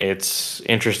 It's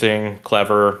interesting,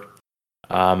 clever,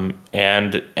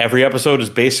 and every episode is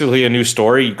basically a new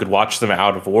story. You could watch them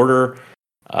out of order.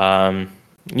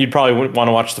 You'd probably want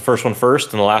to watch the first one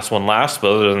first and the last one last,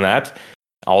 but other than that,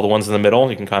 all the ones in the middle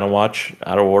you can kind of watch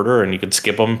out of order, and you can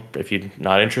skip them if you're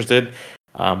not interested.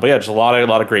 But yeah, just a lot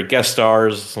of great guest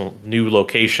stars, new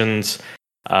locations.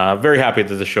 Very happy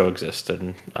that the show exists,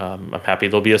 and I'm happy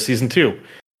there'll be a season 2.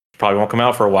 Probably won't come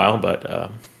out for a while,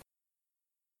 but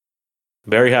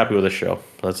very happy with the show.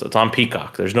 It's on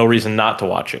Peacock. There's no reason not to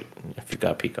watch it if you've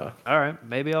got Peacock. All right,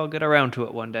 maybe I'll get around to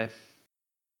it one day.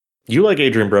 You like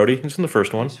Adrian Brody? He's in the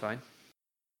first one. He's fine.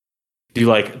 Do you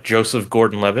like Joseph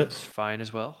Gordon-Levitt? He's fine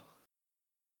as well.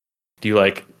 Do you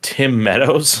like Tim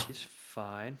Meadows? He's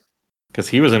fine. Because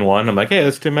he was in one. I'm like, hey,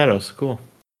 that's Tim Meadows. Cool.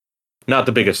 Not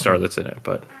the biggest star that's in it,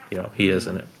 but he is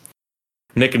in it.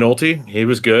 Nick Nolte, he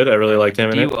was good. I really liked him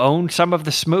in Do it. you own some of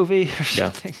this movie or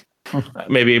Yeah. something?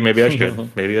 Maybe I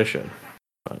should. Maybe I should.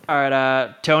 All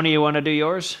right, Tony, you want to do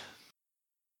yours?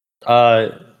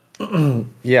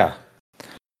 Yeah.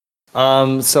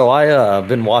 So I've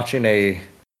been watching a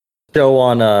show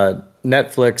on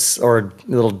Netflix, or a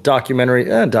little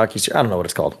documentary, I don't know what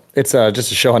it's called. It's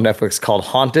just a show on Netflix called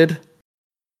Haunted.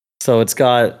 So it's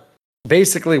got,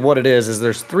 basically what it is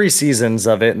there's 3 seasons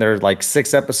of it, and they're like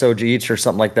 6 episodes each or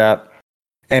something like that.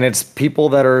 And it's people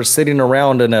that are sitting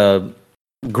around in a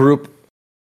group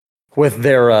with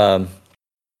their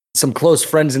some close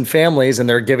friends and families, and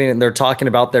they're talking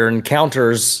about their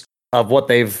encounters of what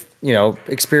they've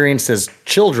experienced as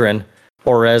children,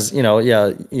 or as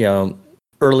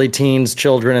early teens,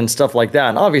 children, and stuff like that.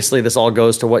 And obviously this all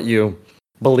goes to what you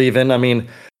believe in. I mean,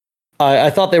 I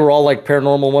thought they were all like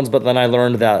paranormal ones, but then I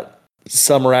learned that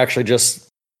some are actually just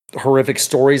horrific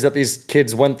stories that these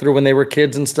kids went through when they were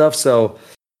kids and stuff. So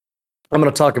I'm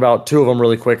going to talk about 2 of them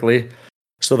really quickly.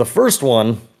 So the first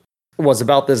one was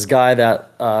about this guy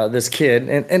that this kid,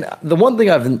 and the one thing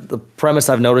the premise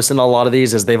I've noticed in a lot of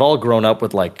these is they've all grown up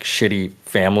with like shitty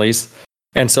families.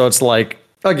 And so it's like,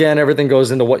 again, everything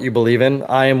goes into what you believe in.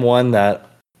 I am one that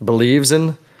believes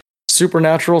in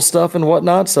supernatural stuff and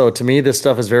whatnot. So to me, this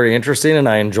stuff is very interesting and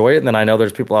I enjoy it. And then I know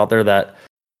there's people out there that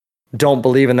don't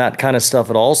believe in that kind of stuff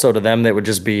at all. So to them, that would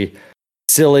just be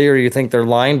silly, or you think they're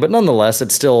lying. But nonetheless,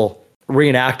 it's still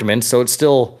reenactment. So it's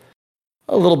still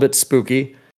a little bit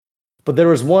spooky. But there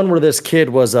was one where this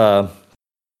kid was, they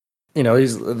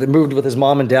moved with his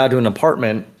mom and dad to an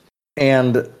apartment.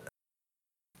 And,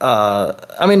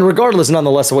 regardless,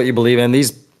 nonetheless, of what you believe in,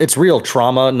 it's real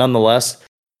trauma, nonetheless.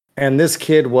 And this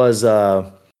kid was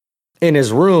in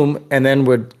his room, and then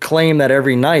would claim that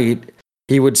every night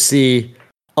he would see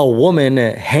a woman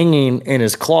hanging in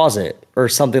his closet or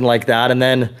something like that. And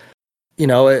then,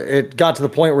 it got to the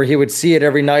point where he would see it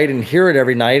every night and hear it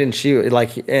every night.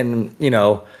 And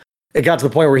it got to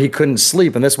the point where he couldn't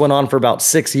sleep. And this went on for about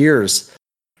 6 years.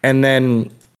 And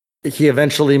then he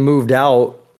eventually moved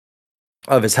out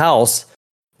of his house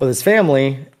with his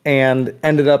family and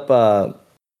ended up,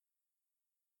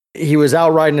 he was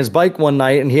out riding his bike one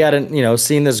night, and he hadn't,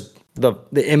 seen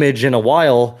the image in a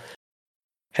while.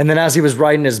 And then as he was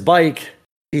riding his bike,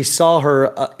 he saw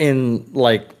her in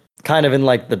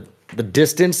the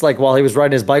distance, like while he was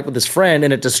riding his bike with his friend,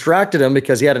 and it distracted him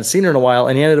because he hadn't seen her in a while,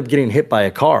 and he ended up getting hit by a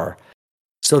car.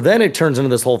 So then it turns into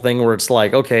this whole thing where it's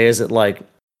like, okay, is it like,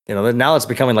 now it's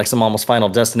becoming like some almost Final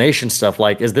Destination stuff.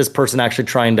 Like, is this person actually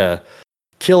trying to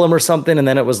kill him or something? And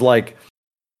then it was like,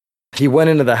 he went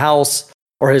into the house,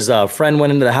 or his friend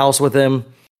went into the house with him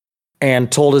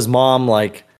and told his mom,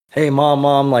 like, hey,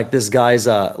 mom, like this guy's,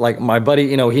 like my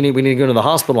buddy, we need to go to the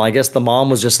hospital. I guess the mom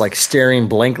was just like staring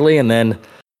blankly, and then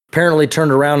apparently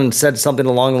turned around and said something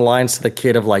along the lines to the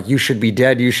kid of like, you should be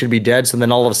dead. So then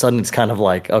all of a sudden it's kind of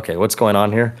like, okay, what's going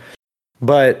on here?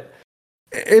 But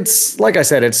it's, like I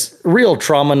said, it's real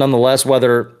trauma nonetheless,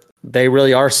 whether they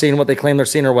really are seeing what they claim they're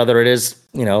seeing, or whether it is,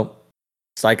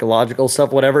 psychological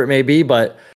stuff, whatever it may be.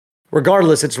 But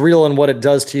regardless, it's real in what it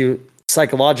does to you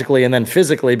psychologically and then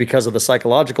physically because of the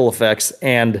psychological effects.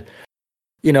 And,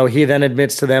 he then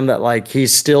admits to them that like he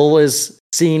still is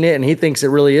seeing it, and he thinks it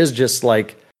really is just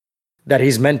like that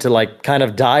he's meant to like kind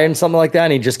of die and something like that.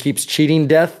 And he just keeps cheating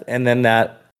death. And then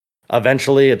that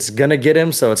eventually it's going to get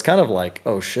him. So it's kind of like,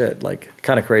 oh shit, like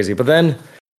kind of crazy. But then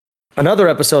another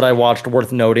episode I watched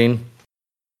worth noting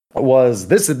was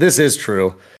this is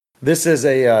true. This is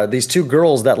these 2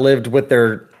 girls that lived with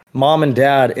their mom and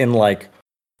dad in like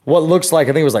what looks like,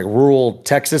 I think it was like rural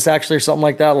Texas actually, or something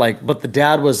like that. Like, but the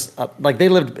dad was like, they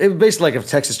lived, it was basically like if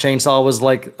Texas Chainsaw was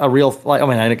like a real, like,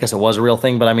 I guess it was a real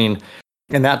thing, but I mean,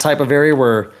 in that type of area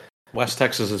where West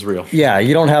Texas is real. Yeah,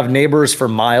 you don't have neighbors for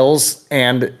miles,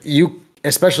 and you,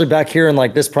 especially back here in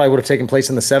like, this probably would have taken place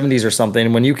in the 70s or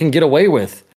something, when you can get away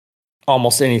with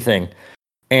almost anything.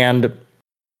 And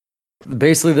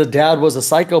basically the dad was a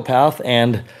psychopath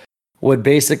and would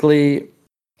basically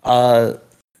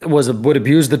would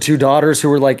abuse the 2 daughters who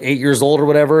were like 8 years old or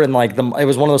whatever. And like it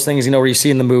was one of those things, where you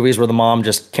see in the movies where the mom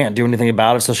just can't do anything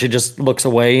about it, so she just looks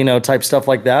away, type stuff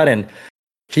like that. And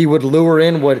he would lure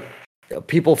in what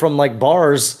people from like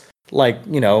bars, like,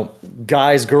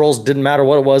 guys, girls, didn't matter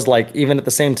what it was, like even at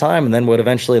the same time, and then would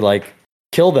eventually like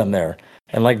kill them there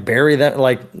and like bury them,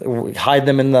 like hide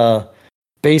them in the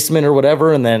basement or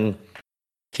whatever. And then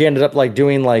he ended up like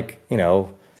doing like,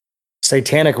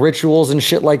 satanic rituals and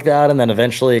shit like that. And then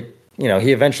eventually,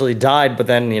 he eventually died, but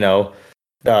then,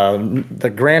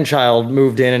 the grandchild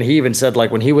moved in, and he even said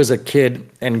like when he was a kid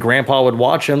and grandpa would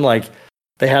watch him, like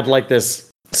they had like this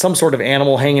some sort of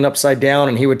animal hanging upside down,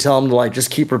 and he would tell him to like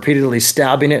just keep repeatedly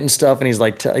stabbing it and stuff, and he's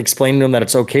like explaining to him that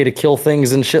it's okay to kill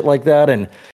things and shit like that, and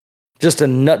just a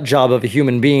nut job of a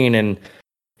human being. And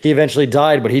he eventually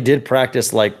died, but he did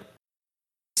practice like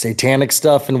satanic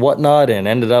stuff and whatnot, and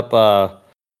ended up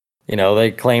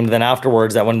they claimed then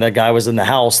afterwards that when that guy was in the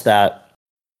house that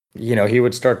he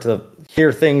would start to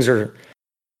hear things or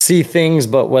see things,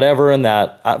 but whatever. And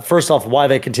that first off, why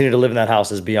they continue to live in that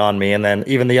house is beyond me. And then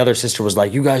even the other sister was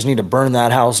like, you guys need to burn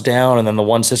that house down. And then the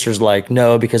one sister's like,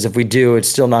 no, because if we do, it's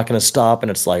still not going to stop.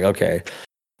 And it's like, okay,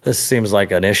 this seems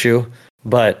like an issue.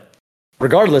 But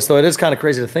regardless, though, it is kind of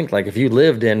crazy to think like if you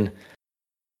lived in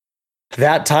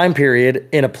that time period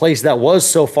in a place that was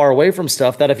so far away from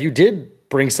stuff, that if you did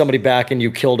bring somebody back and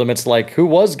you killed them, it's like, who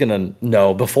was going to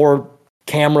know before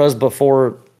cameras,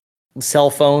 before cell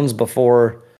phones,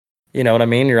 before, you know what I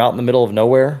mean? You're out in the middle of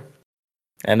nowhere.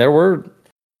 And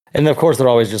of course they're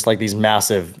always just like these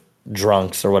massive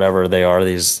drunks or whatever they are,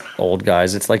 these old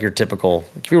guys. It's like your typical,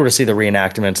 if you were to see the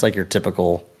reenactment, it's like your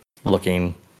typical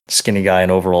looking skinny guy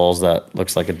in overalls that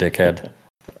looks like a dickhead.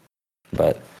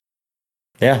 But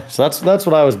yeah, so that's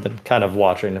what I was been kind of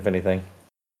watching, if anything.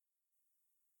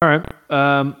 All right.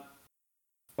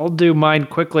 I'll do mine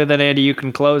quickly, then Andy, you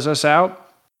can close us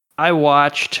out. I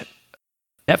watched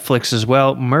Netflix as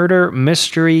well, Murder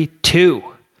Mystery 2.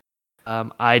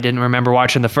 I didn't remember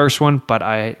watching the first one, but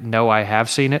I know I have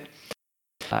seen it.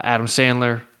 Adam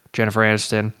Sandler, Jennifer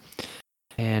Aniston.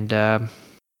 And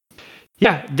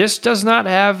this does not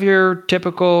have your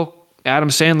typical Adam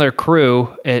Sandler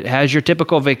crew. It has your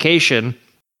typical vacation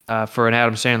for an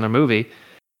Adam Sandler movie.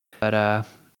 But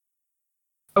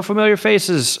no familiar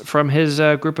faces from his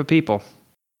group of people.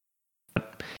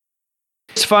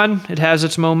 It's fun. It has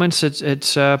its moments.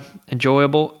 It's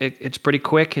enjoyable. It's pretty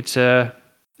quick. It's an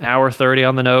hour 30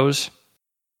 on the nose.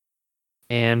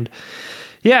 And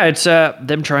yeah, it's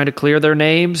them trying to clear their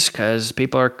names because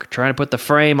people are trying to put the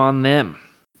frame on them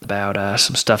about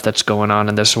some stuff that's going on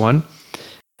in this one.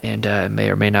 And it may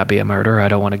or may not be a murder. I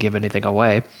don't want to give anything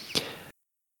away.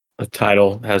 The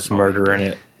title has murder in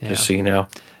it, just so you know.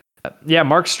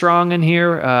 Mark Strong in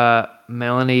here.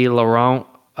 Melanie Laurent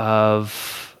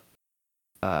of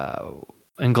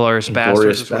Inglourious Basterds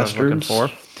is what I was looking for.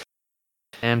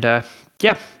 And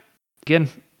again,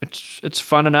 it's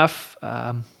fun enough.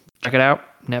 Check it out,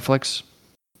 Netflix.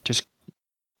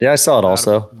 I saw it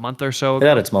also. A month or so ago. It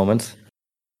had its moments.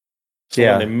 So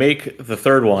when they make the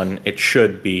third one, it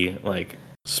should be like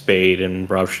Spade and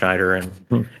Rob Schneider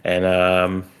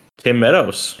and Tim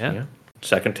Meadows. Yeah.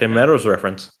 Second Tim Meadows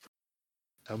reference.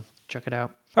 So check it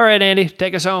out. All right, Andy,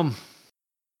 take us home.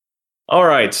 All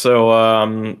right,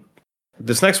 so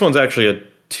this next one's actually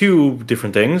two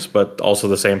different things, but also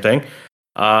the same thing.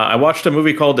 I watched a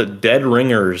movie called Dead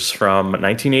Ringers from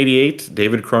 1988,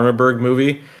 David Cronenberg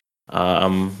movie.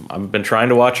 I've been trying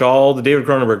to watch all the David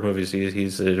Cronenberg movies.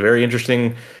 He's a very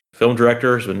interesting film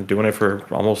director. He's been doing it for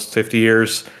almost 50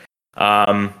 years.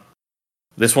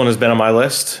 This one has been on my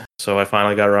list, so I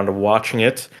finally got around to watching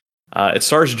it. It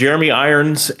stars Jeremy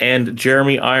Irons and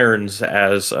Jeremy Irons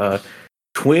as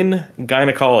twin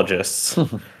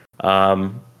gynecologists.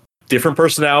 Different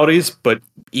personalities, but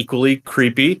equally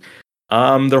creepy.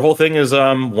 Their whole thing is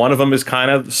one of them is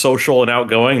kind of social and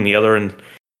outgoing, the other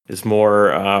is more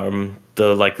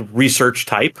the like research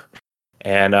type.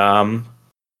 And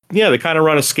they kind of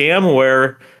run a scam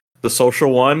where the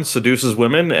social one seduces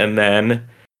women and then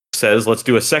says, let's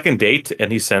do a second date,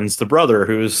 and he sends the brother,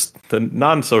 who's the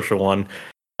non-social one,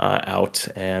 out.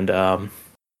 And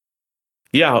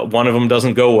one of them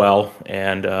doesn't go well,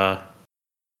 and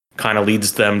kind of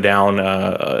leads them down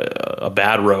a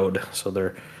bad road. So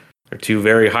they're two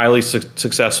very highly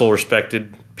successful,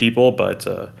 respected people,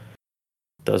 but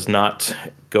does not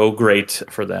go great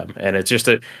for them. And it's just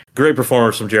a great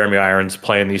performance from Jeremy Irons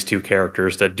playing these two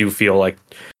characters that do feel like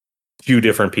two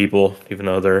different people, even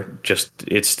though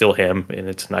it's still him and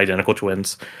it's identical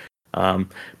twins. But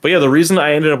the reason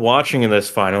I ended up watching this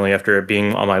finally after it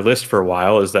being on my list for a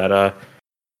while is that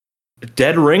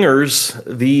Dead Ringers,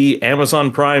 the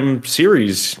Amazon Prime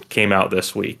series, came out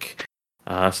this week.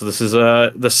 So this is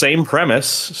the same premise.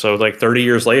 So like 30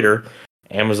 years later,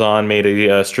 Amazon made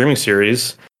a streaming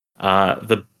series.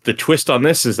 The twist on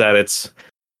this is that it's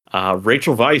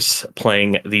Rachel Weisz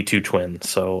playing the two twins.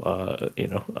 So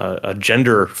a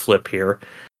gender flip here.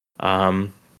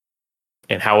 And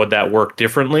how would that work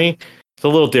differently? It's a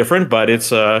little different, but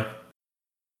it's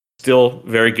still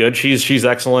very good. She's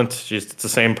excellent. It's the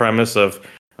same premise of,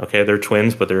 okay, they're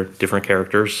twins, but they're different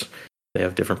characters. They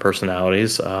have different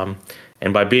personalities.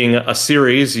 And by being a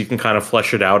series, you can kind of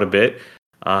flesh it out a bit.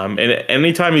 And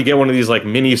anytime you get one of these like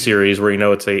mini series where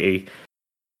it's a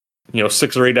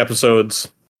 6 or 8 episodes,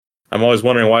 I'm always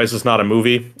wondering, why is this not a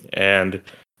movie? And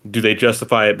do they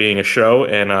justify it being a show?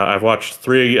 And I've watched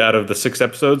 3 out of the 6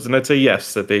 episodes, and I'd say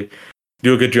yes, that they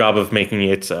do a good job of making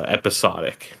it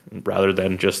episodic rather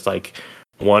than just like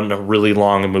one really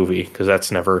long movie, because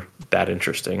that's never that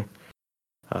interesting.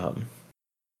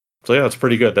 So yeah, it's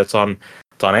pretty good. It's on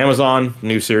Amazon.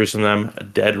 New series from them,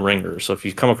 Dead Ringers. So if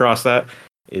you come across that,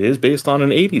 it is based on an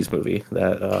 80s movie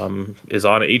that is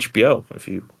on HBO, if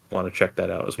you want to check that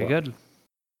out as well. Pretty good. All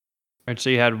right, so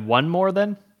you had one more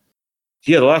then?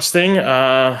 Yeah, the last thing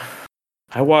I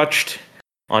watched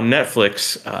on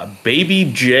Netflix,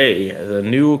 Baby J, the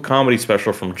new comedy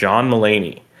special from John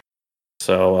Mulaney.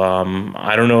 So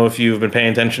I don't know if you've been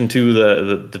paying attention to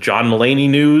the John Mulaney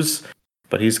news,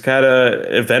 but he's kind of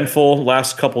eventful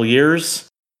last couple years.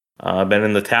 Been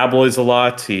in the tabloids a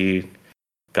lot. He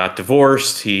got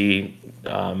divorced. He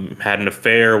had an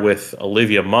affair with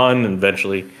Olivia Munn, and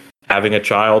eventually having a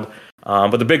child.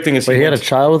 But the big thing is... Wait, he had a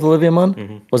child with Olivia Munn?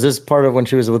 Mm-hmm. Was this part of when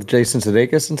she was with Jason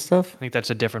Sudeikis and stuff? I think that's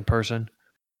a different person.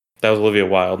 That was Olivia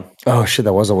Wilde. Oh shit,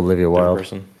 that was Olivia Wilde.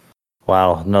 Person.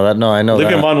 Wow, I know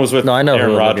Olivia that. Munn was with I know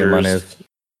Aaron who Rodgers. Olivia Munn is.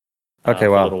 Okay,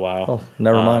 for wow. a little while. Oh,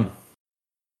 never mind.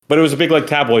 But it was a big like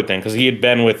tabloid thing because he had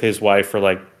been with his wife for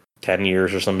like 10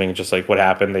 years or something. Just like what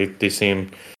happened, they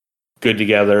seemed good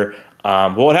together.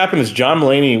 But what happened is John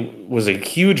Mulaney was a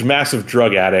huge, massive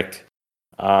drug addict,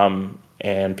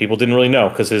 and people didn't really know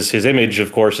because his image,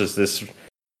 of course, is this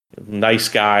nice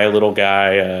guy, little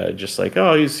guy, just like,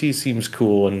 oh, he seems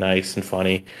cool and nice and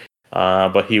funny.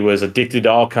 But he was addicted to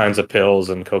all kinds of pills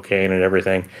and cocaine and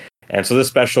everything. And so this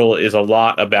special is a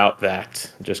lot about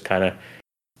that, just kind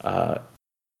of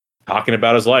talking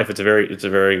about his life. It's a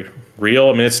very real.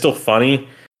 I mean, it's still funny,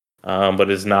 but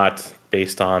it's not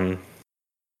based on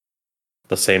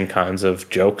the same kinds of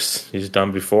jokes he's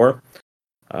done before.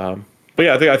 But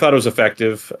yeah, I thought it was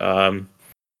effective.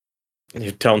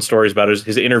 He's telling stories about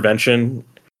his intervention,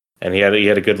 and he had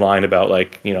a good line about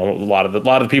like, a lot of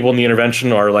the people in the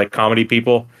intervention are like comedy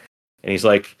people, and he's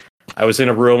like, I was in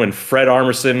a room and Fred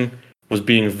Armisen was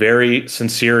being very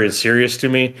sincere and serious to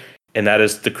me, and that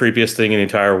is the creepiest thing in the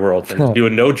entire world. And he's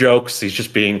doing no jokes. He's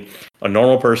just being a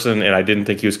normal person, and I didn't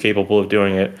think he was capable of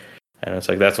doing it. And it's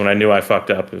like, that's when I knew I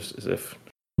fucked up, as if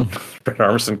Fred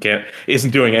Armisen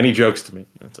isn't doing any jokes to me.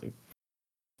 And it's like,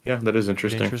 yeah, that is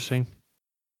interesting.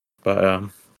 But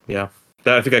yeah,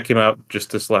 I think that came out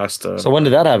just this last. So when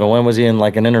did that happen? When was he in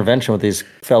like an intervention with these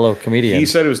fellow comedians? He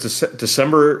said it was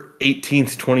December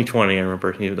 18th, 2020. I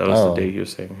remember that was the day he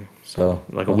was saying. So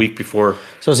like a week before.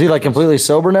 So is he like completely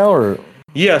sober now, or?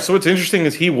 Yeah. So what's interesting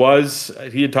is he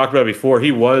had talked about it before.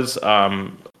 He was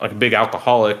like a big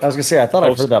alcoholic. I was gonna say, I thought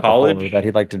I've heard that before, that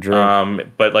he'd like to drink.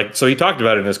 But like, so he talked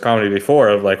about it in his comedy before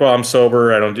of like, well, I'm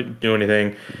sober, I don't do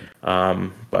anything.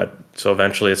 But so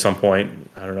eventually at some point,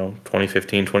 I don't know,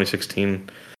 2015, 2016,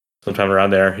 sometime around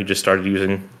there, he just started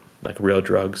using like real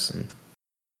drugs, and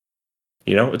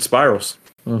it spirals.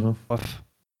 Mm-hmm. All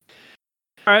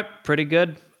right, pretty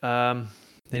good.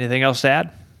 Anything else to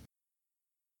add?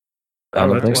 I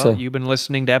don't think so. You've been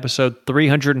listening to episode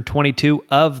 322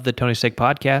 of the Tony Steak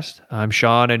Podcast. I'm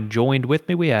Sean, and joined with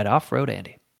me we had Off-Road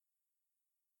Andy.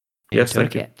 Yes,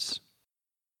 thank you.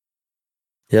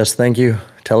 Yes, thank you.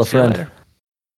 Tell a friend.